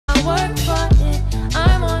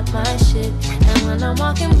When I'm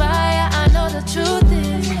walking by, I know the truth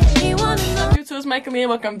is he wanna know. YouTube, it's Michael and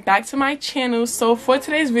welcome back to my channel. So for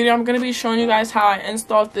today's video, I'm gonna be showing you guys how I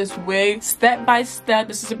installed this wig step by step.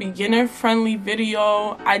 This is a beginner friendly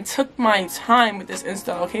video. I took my time with this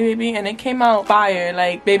install, okay baby, and it came out fire.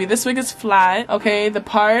 Like baby, this wig is flat, okay, the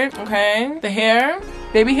part, okay, the hair,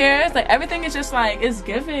 baby hairs, like everything is just like, it's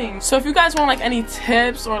giving. So if you guys want like any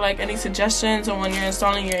tips or like any suggestions on when you're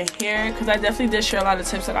installing your hair, because I definitely did share a lot of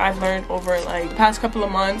tips that I've learned over like the past couple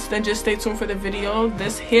of months, then just stay tuned for the video.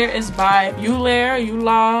 This hair is by Eullair.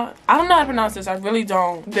 I don't know how to pronounce this, I really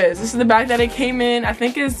don't. This is the bag that it came in. I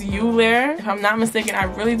think it's Eullair, if I'm not mistaken. I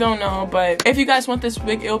really don't know, but if you guys want this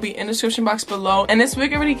wig, it'll be in the description box below. And this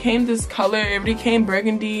wig already came this color, it already came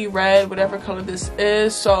burgundy, red, whatever color this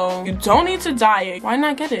is, so you don't need to dye it. Why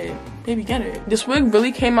not get it? Baby, get it. This wig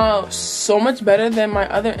really came out so much better than my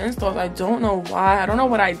other installs. I don't know why. I don't know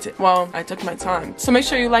what I did. Well, I took my time. So make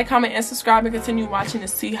sure you like, comment, and subscribe, and continue watching to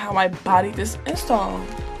see how I bodied this install.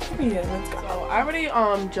 Yeah, let's go. So I already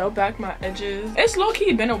gel back my edges. It's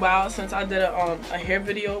low-key been a while since I did a hair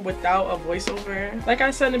video without a voiceover. Like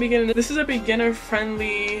I said in the beginning, this is a beginner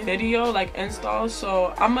friendly video, like install,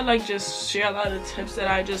 so I'm gonna like just share a lot of the tips that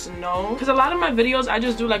I just know, because a lot of my videos I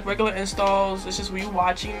just do like regular installs. It's just you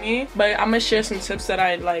watching me, but I'm gonna share some tips that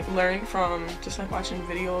I like learned from just like watching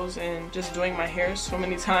videos and just doing my hair so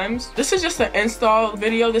many times. This is just an install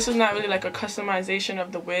video. This is not really like a customization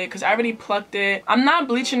of the wig because I already plucked it. I'm not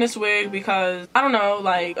bleaching this wig because I don't know,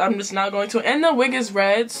 like I'm just not going to. And the wig is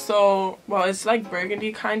red, so well, it's like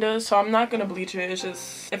burgundy kind of, so I'm not gonna bleach it. It's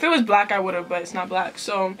just, if it was black I would have, but it's not black.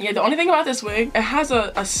 So yeah, the only thing about this wig, it has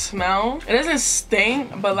a smell. It doesn't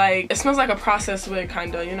stink, but like it smells like a processed wig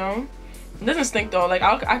kind of, you know. It doesn't stink though. Like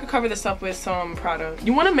I could cover this up with some product.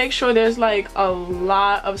 You want to make sure there's like a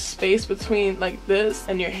lot of space between like this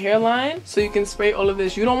and your hairline, so you can spray all of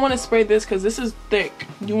this. You don't want to spray this because this is thick.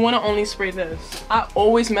 You want to only spray this. I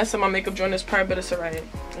always mess up my makeup during this part, but it's alright.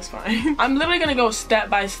 It's fine. I'm literally gonna go step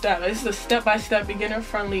by step. This is a step-by-step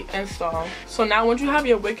beginner-friendly install. So now once you have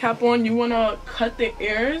your wig cap on, you want to cut the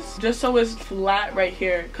ears just so it's flat right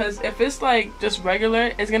here, because if it's like just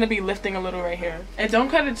regular, it's gonna be lifting a little right here. And don't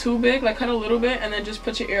cut it too big, like cut a little bit and then just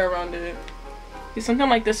put your ear around it. See, something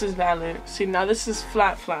like this is valid. See, now this is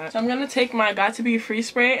flat. So I'm gonna take my Got To Be Free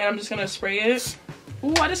spray and I'm just gonna spray it.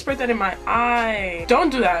 Ooh, I just sprayed that in my eye. Don't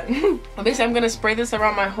do that. Basically, I'm gonna spray this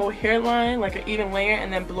around my whole hairline like an even layer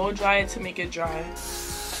and then blow dry it to make it dry.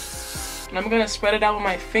 And I'm gonna spread it out with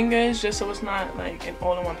my fingers just so it's not like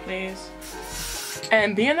all in one place.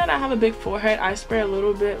 And being that I have a big forehead, I spray a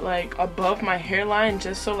little bit like above my hairline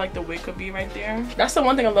just so like the wig could be right there. That's the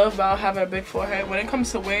one thing I love about having a big forehead. When it comes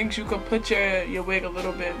to wigs, you could put your wig a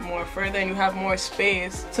little bit more further and you have more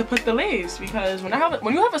space to put the lace, because when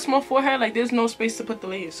you have a small forehead, like there's no space to put the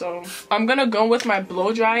lace. So I'm gonna go with my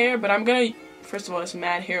blow dryer, but I'm gonna, first of all, it's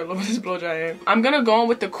mad hair all over this blow dryer. I'm gonna go in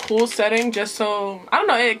with the cool setting just so, I don't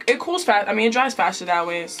know, it cools fast. I mean, it dries faster that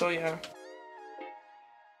way, so yeah.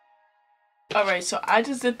 Alright, so I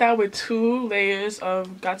just did that with 2 layers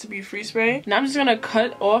of Got To Be Free spray. Now I'm just gonna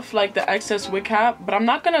cut off like the excess wig cap, but I'm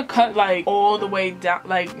not gonna cut like all the way down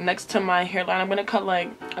like next to my hairline. I'm gonna cut like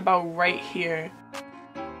about right here.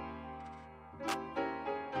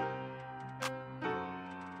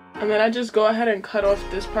 And then I just go ahead and cut off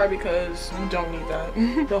this part because you don't need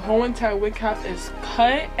that. The whole entire wig cap is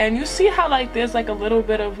cut, and you see how like there's like a little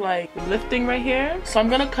bit of like lifting right here. So I'm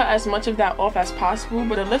gonna cut as much of that off as possible,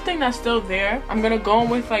 but the lifting that's still there, I'm gonna go in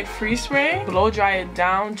with like free spray, blow dry it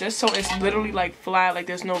down just so it's literally like flat, like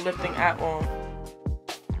there's no lifting at all.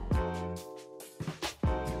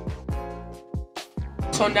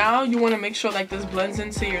 So now you want to make sure like this blends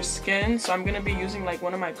into your skin. So I'm going to be using like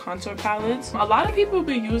one of my contour palettes. A lot of people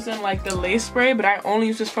be using like the lace spray, but I only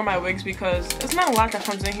use this for my wigs because it's not a lot that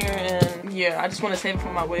comes in here, and yeah, I just want to save it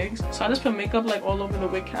for my wigs. So I just put makeup like all over the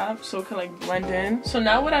wig cap so it can like blend in. So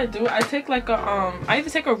now what I do, I take like a I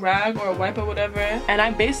either take a rag or a wipe or whatever, and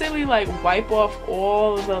I basically like wipe off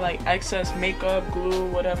all of the like excess makeup, glue,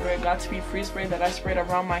 whatever it Got To Be Free spray that I sprayed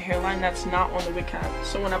around my hairline that's not on the wig cap.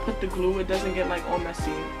 So when I put the glue, it doesn't get like all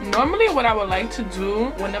messy. Normally what I would like to do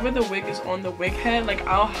whenever the wig is on the wig head, like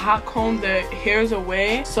I'll hot comb the hairs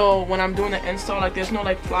away, so when I'm doing the install like there's no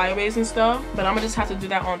like flyaways and stuff. But I'm gonna just have to do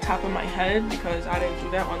that on top of my head because I didn't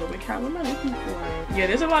do that on the wig cap. What am I looking for? Yeah,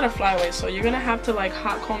 there's a lot of flyaways, so you're gonna have to like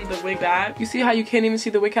hot comb the wig back. You see how you can't even see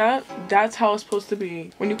the wig cap? That's how it's supposed to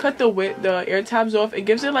be. When you cut the ear tabs off, it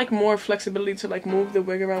gives it like more flexibility to like move the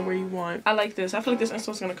wig around where you want. I like this. I feel like this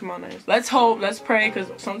install is gonna come out nice. Let's hope, let's pray, because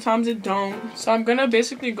sometimes it don't. So I'm gonna basically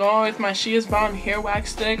basically going with my She Is Bound hair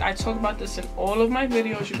wax stick. I talk about this in all of my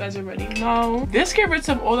videos, you guys already know. This gets rid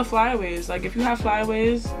of all the flyaways. Like if you have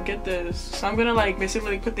flyaways, get this. So I'm gonna like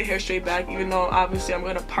basically put the hair straight back, even though obviously I'm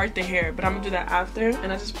gonna part the hair, but I'm gonna do that after.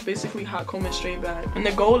 And I just basically hot comb it straight back. And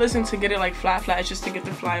the goal isn't to get it like flat, it's just to get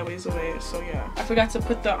the flyaways away. So yeah, I forgot to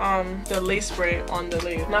put the lace spray on the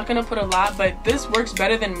lace. I'm not gonna put a lot, but this works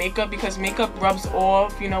better than makeup because makeup rubs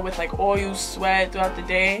off, you know, with like oil, sweat throughout the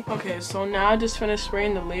day. Okay, so now I just finished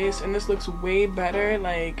spraying the lace and this looks way better.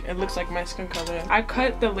 Like it looks like my skin color. I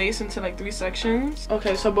cut the lace into like 3 sections.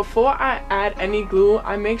 Okay, so before I add any glue,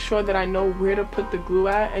 I make sure that I know where to put the glue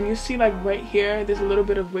at. And you see like right here, there's a little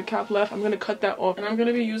bit of wig cap left. I'm gonna cut that off and I'm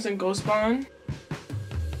gonna be using Ghost Bond.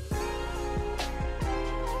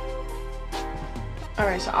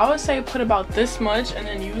 Alright, so I would say put about this much and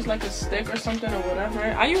then use like a stick or something or whatever.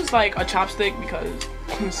 I use like a chopstick because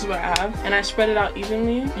this is what I have, and I spread it out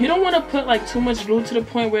evenly. You don't want to put like too much glue to the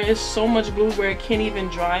point where it's so much glue where it can't even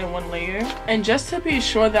dry in one layer. And just to be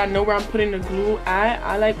sure that I know where I'm putting the glue at,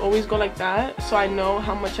 I like always go like that so I know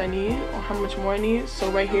how much I need or how much more I need.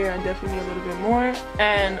 So right here I definitely need a little bit more.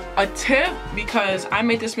 And a tip, because I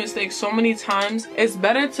made this mistake so many times, it's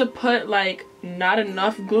better to put like not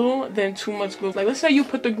enough glue than too much glue. Like let's say you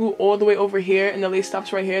put the glue all the way over here and the lace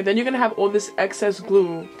stops right here, then you're gonna have all this excess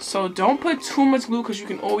glue. So don't put too much glue because you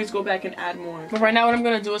can always go back and add more. But right now what I'm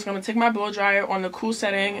gonna do is I'm gonna take my blow dryer on the cool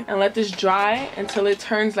setting and let this dry until it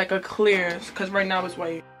turns like a clear, because right now it's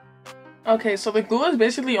white. Okay, so the glue is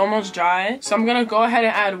basically almost dry, so I'm gonna go ahead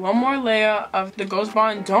and add one more layer of the Ghost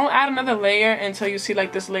Bond. Don't add another layer until you see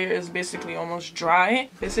like this layer is basically almost dry,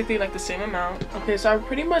 basically like the same amount. Okay, so I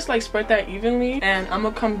pretty much like spread that evenly, and I'm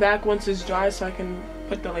gonna come back once it's dry so I can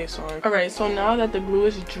put the lace on. Alright, so now that the glue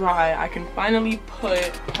is dry, I can finally put,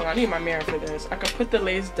 hold on, I need my mirror for this. I can put the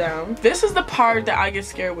lace down. This is the part that I get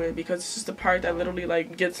scared with because this is the part that literally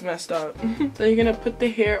like gets messed up. So you're gonna put the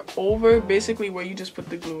hair over basically where you just put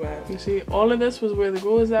the glue at. You see, all of this was where the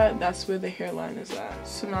glue is at, that's where the hairline is at.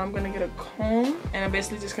 So now I'm gonna get a comb and I'm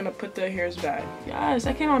basically just gonna put the hairs back. Yes,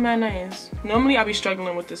 that came out mad nice. Normally I'll be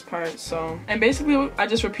struggling with this part, so. And basically I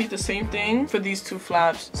just repeat the same thing for these 2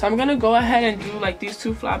 flaps. So I'm gonna go ahead and do like these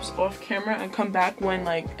 2 flaps off camera and come back when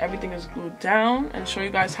like everything is glued down and show you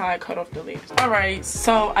guys how I cut off the lace. Alright,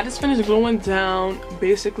 so I just finished gluing down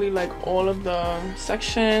basically like all of the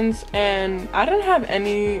sections and I didn't have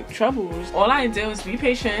any troubles. All I did was be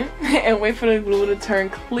patient and wait for the glue to turn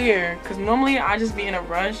clear, because normally I just be in a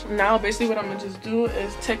rush. Now basically what I'm gonna just do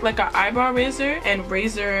is take like an eyebrow razor and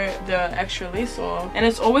razor the extra lace off. And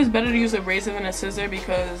it's always better to use a razor than a scissor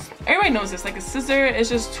because everybody knows this, like a scissor is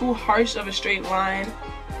just too harsh of a straight line.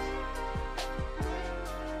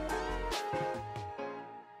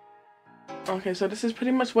 Okay, so this is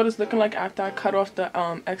pretty much what it's looking like after I cut off the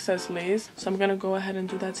excess lace. So I'm gonna go ahead and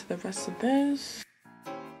do that to the rest of this.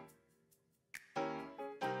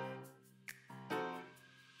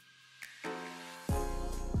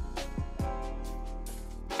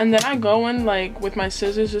 And then I go in like with my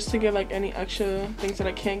scissors just to get like any extra things that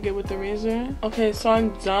I can't get with the razor. Okay, so I'm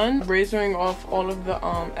done razoring off all of the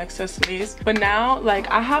excess lace. But now like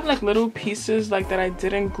I have like little pieces like that I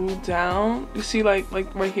didn't glue down. You see like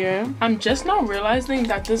right here. I'm just now realizing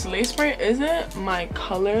that this lace spray isn't my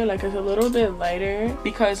color. Like it's a little bit lighter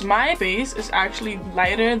because my base is actually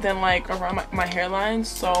lighter than like around my hairline.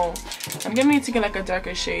 So I'm gonna need to get like a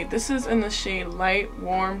darker shade. This is in the shade light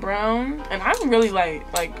warm brown and I'm really light.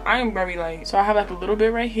 Like I am very light. So I have like a little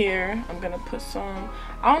bit right here. I'm gonna put some,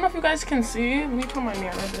 I don't know if you guys can see. Let me put my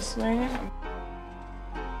mirror this way.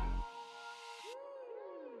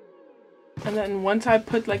 And then once I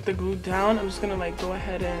put like the glue down, I'm just gonna like go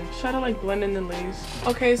ahead and try to like blend in the lace.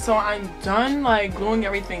 Okay, so I'm done like gluing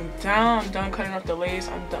everything down. I'm done cutting off the lace.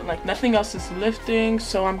 I'm done, like nothing else is lifting.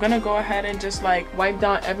 So I'm gonna go ahead and just like wipe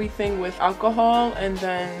down everything with alcohol and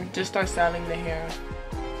then just start styling the hair.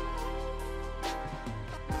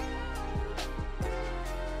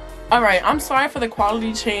 Alright, I'm sorry for the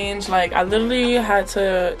quality change. Like I literally had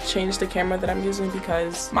to change the camera that I'm using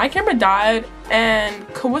because my camera died and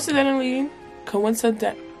coincidentally I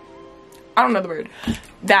don't know the word.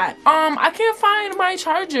 I can't find my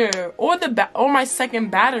charger or my second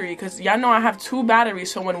battery because y'all know I have 2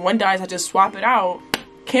 batteries, so when one dies I just swap it out.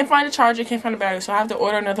 Can't find a charger, can't find a battery, so I have to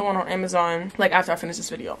order another one on Amazon, like, after I finish this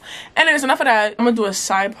video. Anyways, enough of that. I'm gonna do a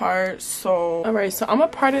side part. So alright, so I'm gonna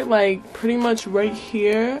part it like pretty much right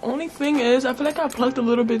here. Only thing is, I feel like I plucked a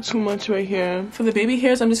little bit too much right here. For the baby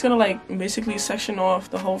hairs, I'm just gonna like basically section off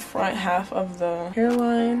the whole front half of the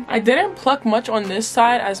hairline. I didn't pluck much on this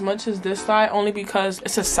side as much as this side, only because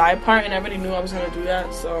it's a side part and I already knew I was gonna do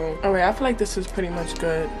that. So alright, I feel like this is pretty much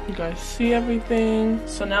good. You guys see everything.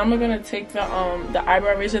 So now I'm gonna take the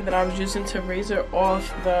eyebrow razor that I was using to razor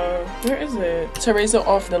off the, where is it? To razor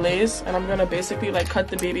off the lace, and I'm gonna basically like cut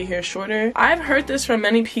the baby hair shorter. I've heard this from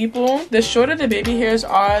many people. The shorter the baby hairs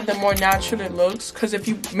are, the more natural it looks, because if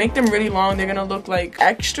you make them really long, they're gonna look like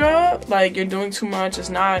extra, like you're doing too much. It's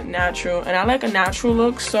not natural, and I like a natural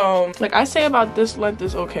look. So like I say about this length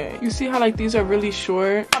is okay. You see how like these are really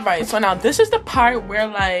short? All right, so now this is the part where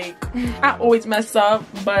like I always mess up,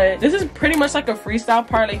 but this is pretty much like a freestyle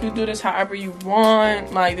part. Like you do this however you want.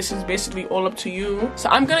 Like this is basically all up to you. So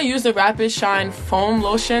I'm gonna use the Rapid Shine foam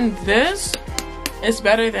lotion. This is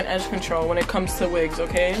better than edge control when it comes to wigs,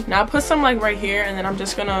 okay? Now put some like right here, and then I'm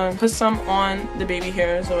just gonna put some on the baby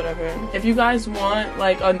hairs or whatever. If you guys want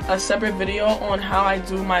like a separate video on how I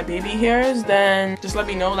do my baby hairs, then just let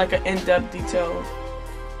me know, like an in-depth detail.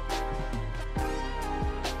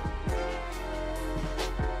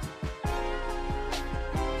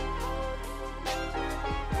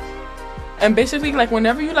 And basically, like,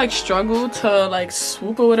 whenever you like struggle to like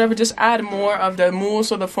swoop or whatever, just add more of the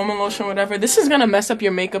mousse or the foaming lotion, whatever. This is gonna mess up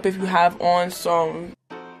your makeup if you have on, so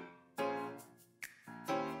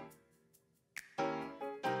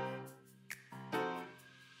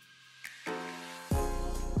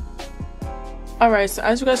alright, so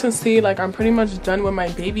as you guys can see, like I'm pretty much done with my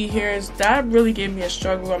baby hairs. That really gave me a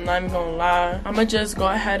struggle, I'm not even gonna lie. I'm gonna just go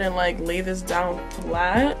ahead and like lay this down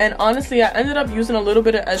flat. And honestly, I ended up using a little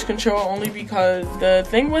bit of edge control only because the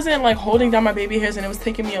thing wasn't like holding down my baby hairs and it was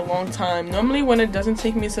taking me a long time. Normally when it doesn't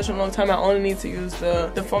take me such a long time, I only need to use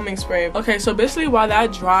the foaming spray. Okay, so basically while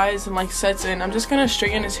that dries and like sets in, I'm just gonna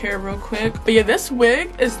straighten his hair real quick. But yeah, this wig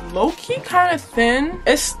is low-key kind of thin.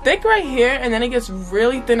 It's thick right here and then it gets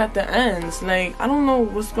really thin at the ends. Like, I don't know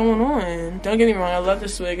what's going on. Don't get me wrong, I love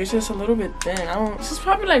this wig. It's just a little bit thin. This is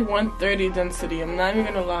probably like 130 density. I'm not even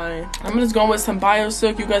gonna lie. I'm just going with some Bio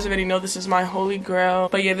Silk. You guys already know this is my holy grail.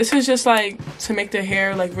 But yeah, this is just like to make the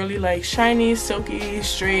hair like really like shiny, silky,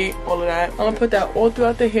 straight, all of that. I'm gonna put that all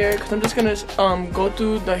throughout the hair because I'm just gonna go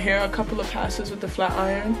through the hair a couple of passes with the flat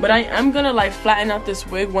iron. But I am gonna like flatten out this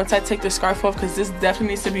wig once I take the scarf off because this definitely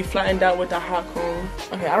needs to be flattened out with a hot comb.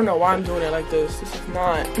 Okay, I don't know why I'm doing it like this. This is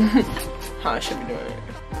not how I should be doing it.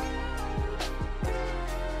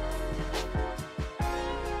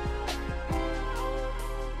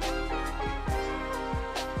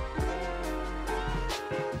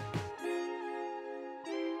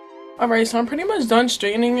 Alright, so I'm pretty much done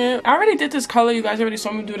straightening it. I already did this color. You guys already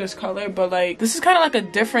saw me do this color, but like this is kind of like a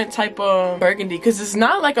different type of burgundy because it's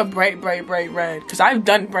not like a bright red, because I've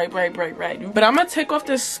done bright red. But I'm gonna take off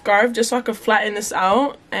this scarf just so I can flatten this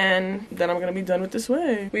out, and then I'm gonna be done with this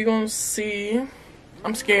wig. We gonna see.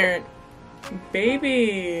 I'm scared.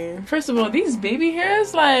 Baby, first of all, these baby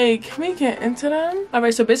hairs, like, can we get into them? All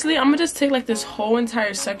right, so basically I'm gonna just take like this whole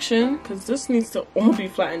entire section because this needs to all be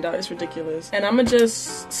flattened out. It's ridiculous. And I'm gonna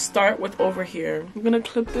just start with over here. I'm gonna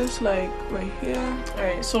clip this like right here. All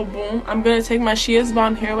right, so boom, I'm gonna take my Shears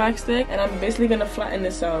Bomb hair wax stick and I'm basically gonna flatten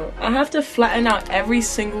this out. I have to flatten out every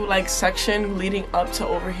single like section leading up to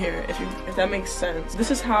over here, if that makes sense. This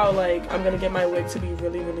is how like I'm gonna get my wig to be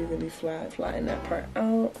really flat. Flatten that part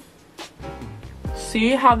out. See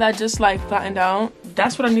how that just like flattened out?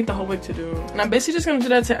 That's what I need the whole wig to do. And I'm basically just gonna do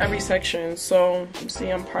that to every section. So see,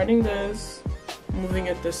 I'm parting this, moving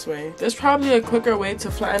it this way. There's probably a quicker way to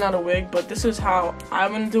flatten out a wig, but this is how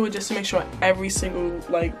I'm gonna do it just to make sure every single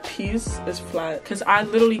like piece is flat. Cause I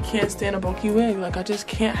literally can't stand a bulky wig. Like I just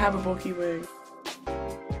can't have a bulky wig.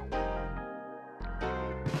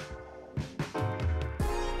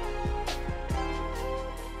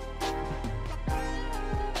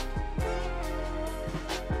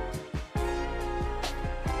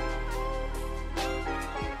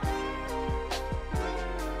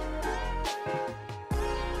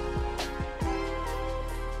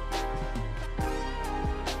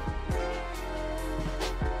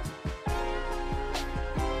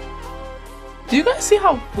 Do you guys see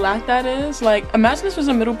how flat that is? Like, imagine this was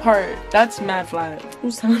a middle part. That's mad flat.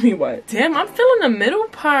 Who's telling me what? Damn, I'm feeling the middle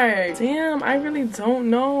part. Damn, I really don't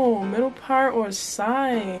know. Middle part or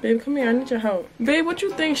side? Babe, come here, I need your help. Babe, what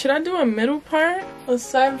you think? Should I do a middle part or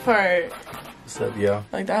side part? So, yeah.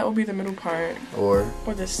 Like, that will be the middle part. Or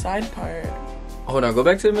the side part. Hold on, go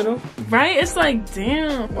back to the middle. Right? It's like,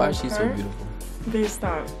 damn. Why is she so beautiful? They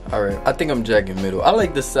stop. Alright, I think I'm jacking middle. I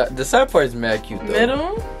like the side. The side part is mad cute though.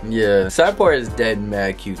 Middle? Yeah, side part is dead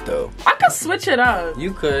mad cute though. I could switch it up.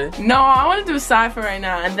 You could. No, I want to do side for right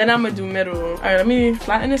now, and then I'm gonna do middle. Alright, let me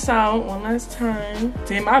flatten this out one last time.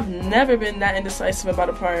 Damn, I've never been that indecisive about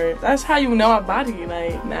a part. That's how you know our body,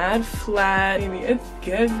 like, mad flat, baby. It's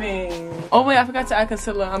giving. Oh wait, I forgot to add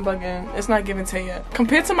concealer. I'm bugging. It's not giving to yet.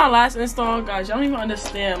 Compared to my last install, guys, y'all don't even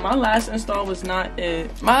understand. My last install was not it.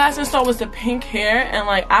 My last install was the pink hair, and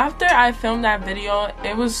like after I filmed that video,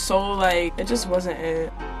 it was so like, it just wasn't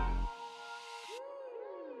it.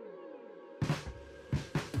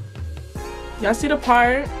 Y'all see the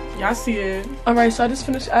part? Y'all see it. Alright, so I just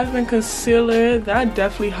finished adding concealer. That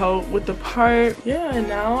definitely helped with the part. Yeah, and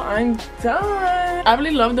now I'm done. I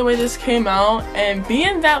really love the way this came out, and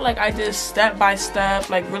being that like I did step by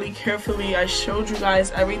step, like really carefully, I showed you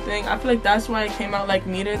guys everything. I feel like that's why it came out like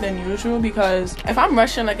neater than usual, because if I'm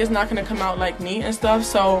rushing, like it's not gonna come out like neat and stuff.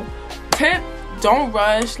 So tip, don't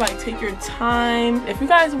rush, like take your time. If you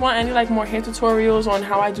guys want any like more hair tutorials on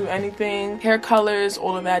how I do anything, hair colors,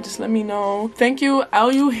 all of that, just let me know. Thank you,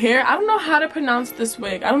 Eullair. I don't know how to pronounce this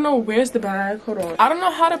wig. I don't know, where's the bag? Hold on. I don't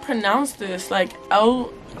know how to pronounce this, like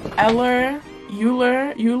Eullair.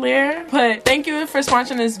 But thank you for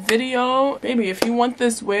sponsoring this video. Baby, if you want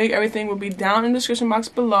this wig, everything will be down in the description box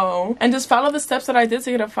below, and just follow the steps that I did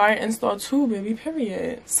to get a fire install too, baby,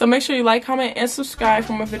 period. So make sure you like, comment, and subscribe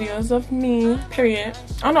for more videos of me, period.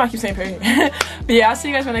 I don't know, I keep saying period. But yeah, I'll see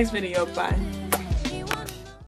you guys in my next video. Bye.